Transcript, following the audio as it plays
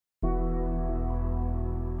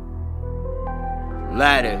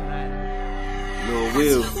Ladder, Lil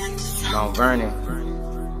Will, Mount Vernon,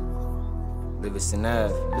 Livingston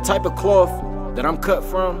Ave. The type of cloth that I'm cut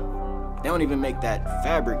from, they don't even make that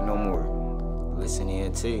fabric no more. Listen here,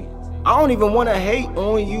 T. I don't even want to hate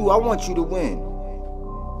on you, I want you to win.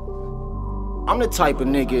 I'm the type of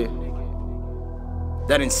nigga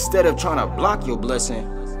that instead of trying to block your blessing,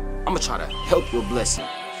 I'ma try to help your blessing.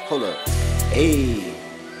 Hold up. Ayy.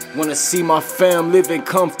 Wanna see my fam living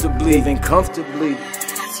comfortably.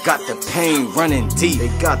 Got the pain running deep. They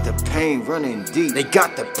got the pain running deep. They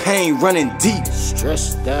got the pain running deep.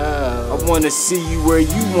 Stressed out. I wanna see you where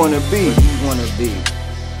you wanna be.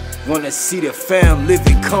 Wanna see the fam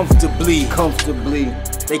living comfortably.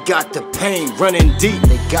 They got the pain running deep.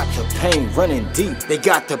 They got the pain running deep. They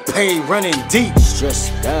got the pain running deep.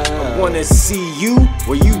 Stressed out. I wanna see you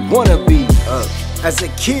where you wanna be. As a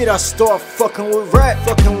kid, I start fucking with rap.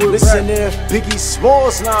 Listen there, Biggie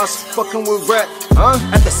Smalls, now I was fucking with rap.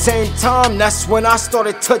 At the same time, that's when I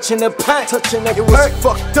started touching the pack. It was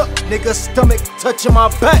fucked up, nigga, stomach touching my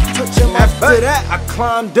back. After that, I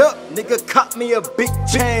climbed up, nigga, caught me a big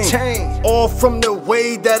chain. All from the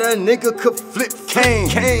way that a nigga could flip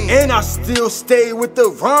cane. And I still stayed with the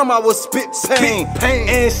rhyme, I was spit pain.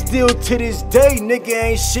 And still to this day, nigga,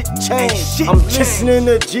 ain't shit changed. I'm listening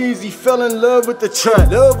to Jeezy, fell in love with the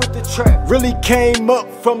trap. Really came up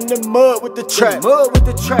from the mud with the trap.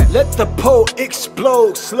 Let the pole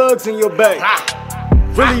explode, slugs in your back.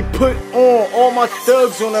 Really put on all my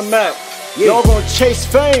thugs on the map. Y'all gon' chase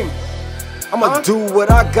fame, I'ma do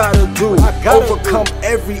what I gotta do. Overcome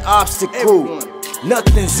every obstacle.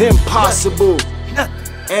 Nothing's impossible.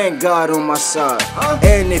 And God on my side.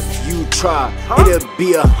 And if you try, it'll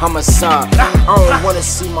be a homicide. I don't wanna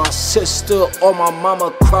see my sister or my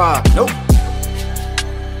mama cry. Nope.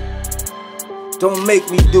 Don't make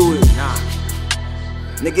me do it.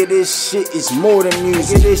 Nigga, this shit is more than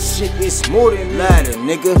music. This shit is more than ladder,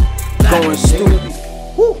 nigga. Going stupid.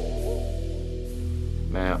 Woo.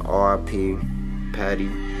 Man, R.I.P. Patty,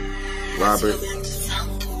 Robert,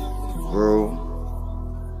 Rue,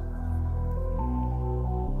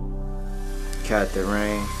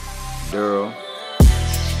 Catherine, Daryl.